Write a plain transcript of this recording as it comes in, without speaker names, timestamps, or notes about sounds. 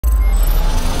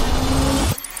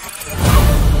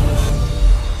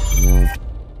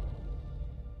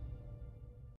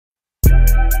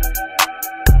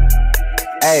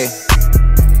Hey,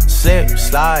 slip,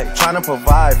 slide, tryna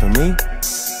provide for me.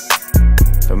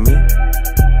 For me.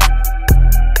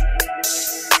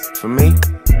 For me.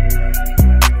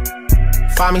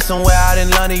 Find me somewhere out in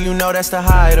London, you know that's the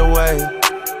hideaway.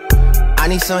 I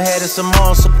need some head and some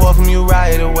more support from you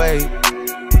right away.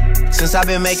 Since I've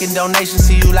been making donations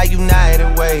to you like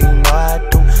United Way, you know I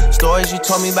do. Stories you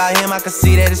told me about him, I can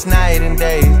see that it's night and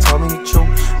day. You told me the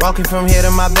truth. Walking from here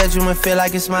to my bedroom and feel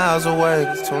like it's miles away.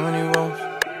 There's too many roads.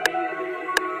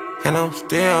 And I'm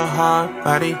still hard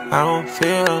body, I don't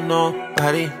feel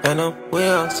nobody. And I'm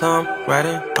with some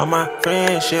riding on my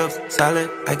friendships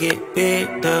solid. I get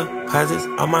big deposits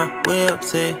on my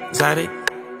whips exotic.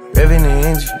 Revving the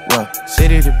engine, well,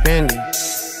 city dependent.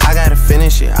 I gotta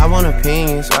finish it, I want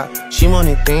opinions, she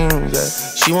wanted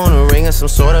things, she want a ring or some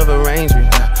sort of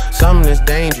arrangement, something that's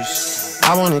dangerous.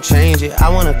 I wanna change it, I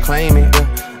wanna claim it,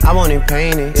 I want it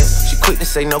painted. She quick to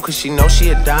say no cause she know she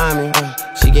a diamond.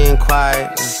 She getting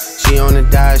quiet, she on the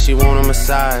diet, she want a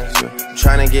massage. I'm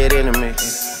tryna get intimate,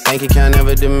 bank account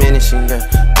never diminishing.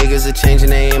 Niggas are changing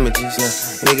their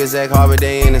images, niggas act hard but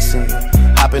they innocent.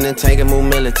 Hop in the tank and move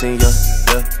militant,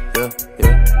 yeah.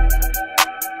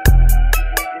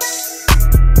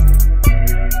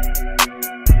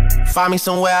 Find me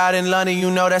somewhere out in London, you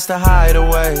know that's the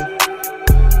hideaway.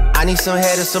 I need some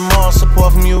head and some more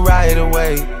support from you right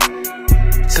away.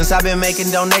 Since I've been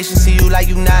making donations to you like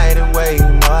United Way, you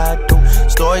know I do.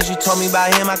 Stories you told me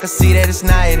about him, I can see that it's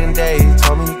night and day. You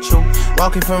told me the truth.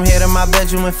 Walking from here to my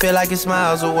bedroom and feel like it's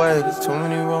miles away. There's too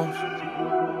many roads.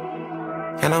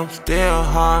 And I'm still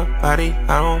hard body,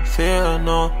 I don't feel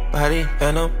nobody.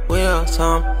 And I'm with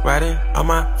some riding on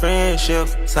my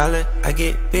friendships solid. I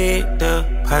get big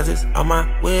deposits on my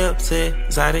whips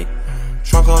exotic.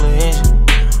 Trunk on the engine,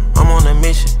 I'm on a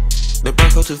mission. The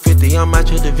Bronco 250, I'm out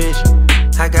your division.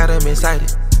 I got them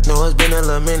excited, know it's been a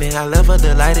little minute. I left her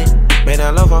delighted, made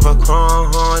her love off a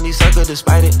chrome. These suckers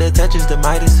despite it, the touch is the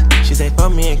Midas. She say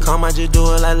fuck me and come, I just do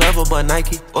it like Lover but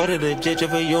Nike. Order the jet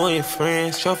for you and your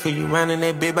friends, show for you round in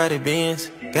that big body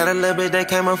Benz. Got a little bit that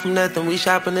came up from nothing, we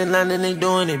shopping in London and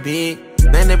doing it big.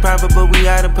 Man, they private but we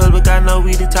out in public, I know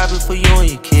we the topic for you and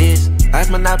your kids. Ice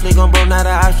Monopoly gon' blow, not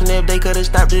an option. If they could've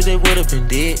stopped it, they would've been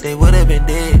dead. They would've been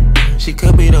dead. She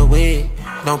could be the wig.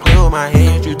 Don't play with my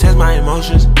head, you test my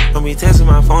emotions. Don't be testing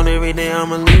my phone every day,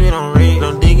 I'ma leave it on red.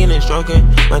 Don't dig in and stroking.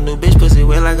 My new bitch pussy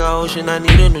wet like an ocean, I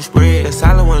need a new spread. The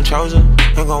solid one chosen.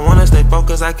 Ain't gon' wanna stay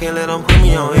focused, I can't let them put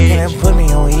me on edge. Can't put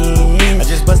me on edge. I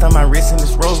just bust on my wrist and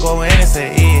this rose gold and it's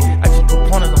an edge. I just put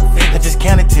pointers on feds. I just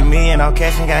counted to me and all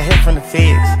cash and got hit from the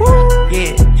feds.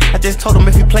 Yeah, I just told them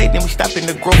if he played, then we stop in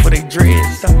the growth for they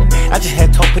dreads. I just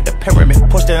had told put the pyramid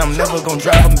push that I'm never gon'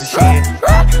 drive from the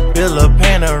shed. Build a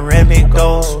panoramic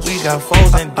doors. We got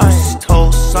foes and deuces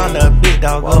toast. On the big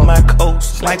dog of my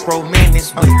coast. Like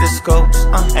romantics with the scopes.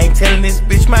 Ain't telling this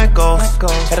bitch my ghost.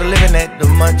 Had a living at the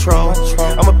Montreux.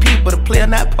 I'm a peep but a player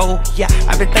not pole. Yeah,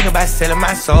 I've been thinking about selling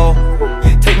my soul.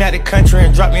 Take me out the country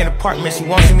and drop me in an apartment. She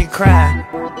won't see me cry.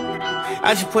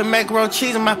 I just put macaroni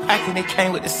cheese in my pocket, it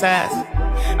came with the size.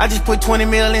 I just put 20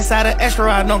 mil inside an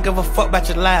extra, I don't give a fuck about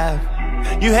your life.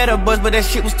 You had a buzz, but that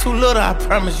shit was too little, I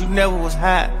promise you never was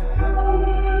hot.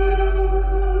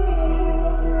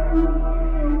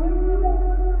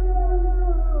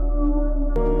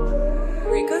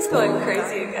 Rico's going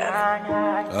crazy again.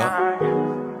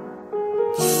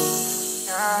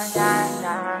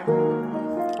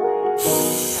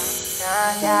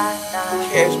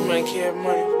 Cash money, cash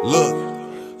money.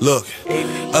 Look,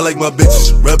 I like my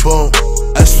bitches, red bone,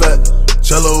 ass fat,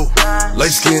 jello,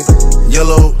 light skin,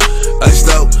 yellow, iced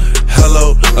out,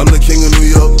 hello. I'm the king of New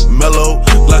York, mellow,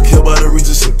 black hair by the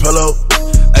Regis and pillow.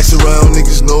 Ask around,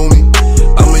 niggas know me,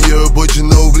 I'm a year boy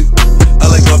Ginobili. I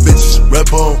like my bitches, red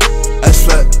bone, ass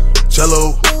fat,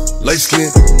 jello, light skin,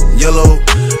 yellow,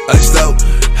 iced out,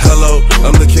 hello.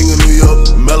 I'm the king of New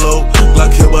York, mellow,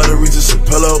 black hair by the Regis and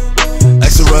pillow.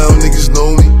 Ask around, niggas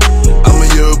know me, I'm a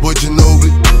year boy Ginobili.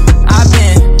 I've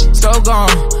been so gone,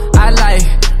 I like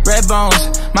red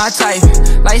bones, my type,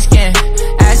 light skin,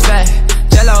 ass fat,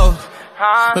 jello.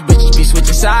 But bitches be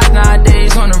switching sides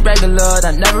nowadays on the regular.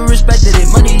 I never respected it,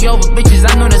 money over bitches,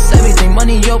 I know that's everything.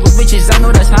 Money over bitches, I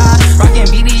know that's high. Rockin'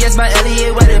 BBS by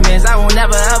Elliot Weathermans, I will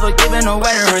never ever give in a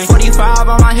wedding ring. 45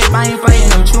 on my hip, I ain't fighting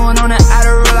them. Chewing on that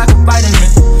Adderall like a vitamin.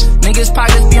 Niggas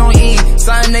pockets be on E,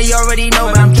 something they already know,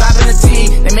 but I'm dropping the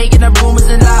T. They making up rumors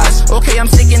and lies. Okay, I'm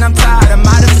sick and I'm tired, I'm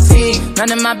out of fatigue.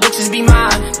 None of my bitches be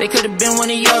mine, they could've been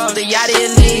one of yours, but they out of your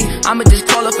league. I'ma just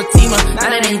call her Fatima, now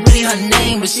that ain't really her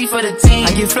name, but she for the team.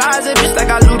 I get flies a bitch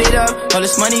like I looted up, all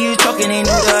this money you talking ain't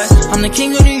no dust. I'm the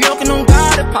king of New York and on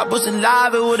God, if Pop was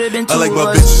alive, it would've been too. I like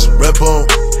my bitches, red bone,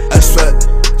 ass fat,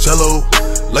 jello,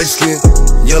 light skin,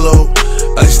 yellow,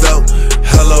 iced out,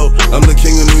 hello. I'm the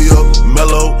king of New York,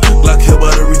 mellow, black hair by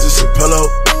the Regis Apello.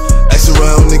 Ask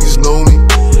around, niggas know me.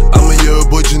 I'm a year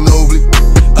boy, Ginobili.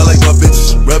 I like my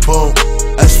bitches, red bone,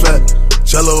 ass fat,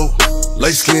 jello,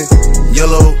 light skin,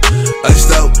 yellow,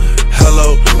 iced out,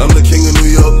 hello. I'm the king of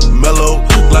New York, mellow,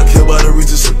 black hair by the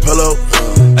Regis Apello.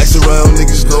 Ask around,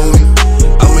 niggas know me.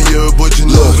 I'm a year boy,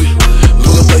 Ginobili.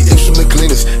 Pull up like instrument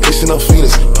cleaners, Haitian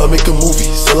Alphinas. I make a movie,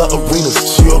 sell out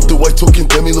arenas. She off the white token,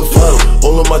 Demi Lovato.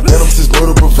 All of my denims is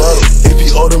murder bravado. AP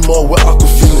Audemars with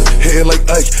Aquafina. Hitting like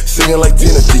Ike, singing like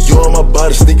Tina. Dior on my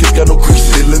body, sneakers got no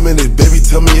creases. They limited, baby,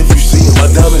 tell me if you see it. My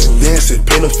diamonds dancing,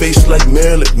 paint a face like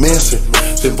Marilyn Manson.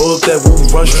 They roll up that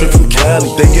roof, run straight from Cali.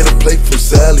 They get a plate from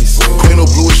Sally's. Queen of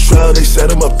Bluish trial, they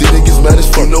set him up. They niggas mad as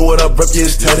fuck. You know what I rep, yeah,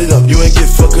 it's tatted up. You ain't get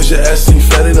fucked cause your ass ain't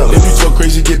fatted up. If you talk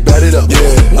crazy, get batted up.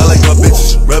 Yeah, I like my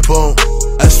bitches, red bone,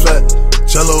 ass fat,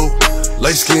 jello,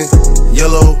 light skin,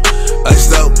 yellow,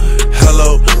 iced out,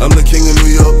 hello. I'm the king of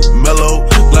New York, mellow,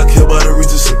 black hair by the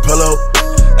Regis Apello.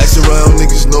 Ask around,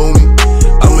 niggas know me.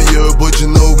 I'm a year boy,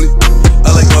 Ginobili.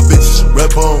 I like my bitches, red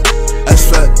bone, ass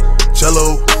fat,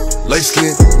 jello, light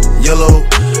skin, yellow,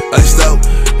 iced out,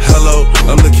 hello.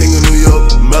 I'm the king of New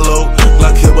York, mellow,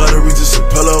 black hair by the Regis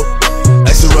Apello.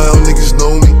 Ask around, niggas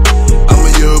know me. I'm a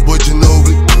year boy,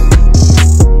 Ginobili.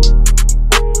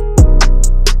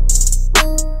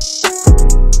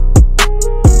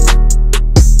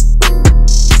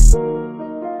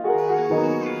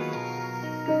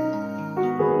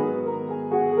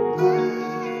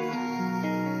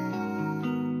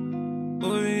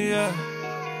 Oh yeah,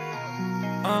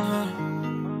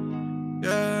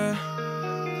 yeah,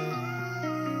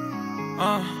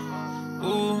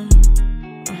 ooh,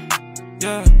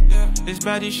 yeah. This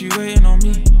baddie, she waiting on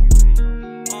me.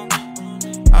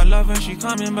 I love her, she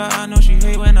coming, but I know she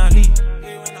hate when I leave.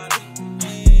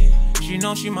 She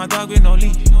know she my dog with no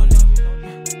leash.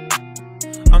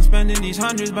 I'm spending these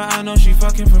hundreds, but I know she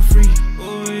fucking for free.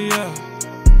 Oh yeah,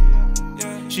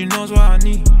 she knows what I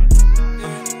need.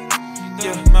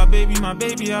 Yeah, my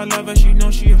baby, I love her, she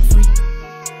knows she a freak.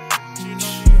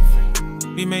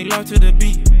 We make love to the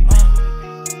beat.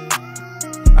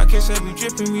 I kiss her, we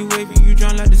drippin', we wavy, you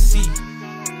drown like the sea.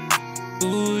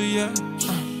 Ooh yeah,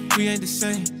 we ain't the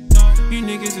same. You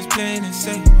niggas is playing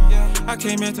insane. I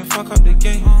came here to fuck up the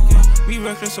game. We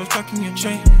reckless, so stuck in your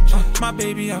chain. My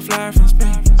baby, I fly her from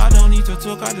Spain. I don't need to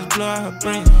talk, I just blow out her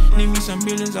brain. Need me some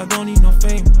millions, I don't need no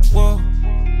fame. Whoa,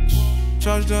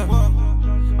 charged up,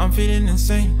 I'm feeling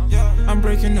insane. I'm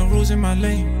breaking the rules in my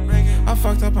lane. I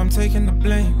fucked up, I'm taking the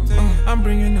blame. I'm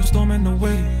bringing the storm and the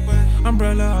wave.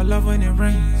 Umbrella, I love when it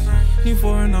rains. New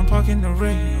foreign, I'm parking the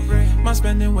rain. My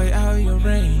spending way out of your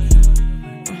range.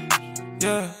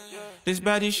 Yeah, this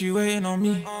baddie, she waiting on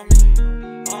me.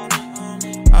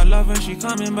 I love her, she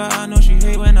coming, but I know she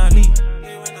hate when I leave.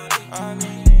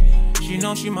 She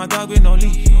know she my dog with no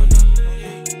leash.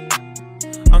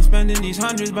 I'm spending these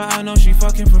hundreds, but I know she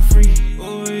fucking for free.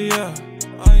 Oh yeah,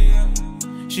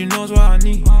 she knows what I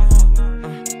need.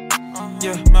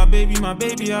 Yeah, my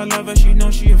baby, I love her, she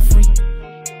knows she a freak.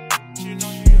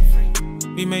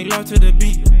 We make love to the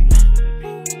beat.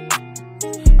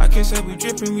 I kiss her, we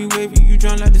drippin', we wavy, you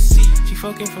drown like the sea. She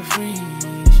fucking for free,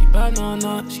 she bad,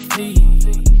 no, she flee.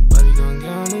 Body gon' get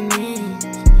on her knees.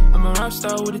 I'm a rap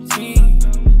star with a T.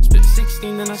 Split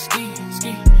 16, then I ski.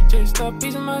 Chased up,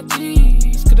 piece of my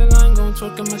G's. Could the line gon'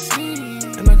 choke in my sleeve.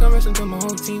 And I can rest until my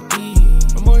whole team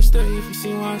eat. I'm more sturdy if you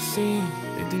see what I see.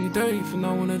 They do you dirty if you're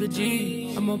not one of the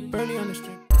G's. I'm up early on the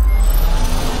street.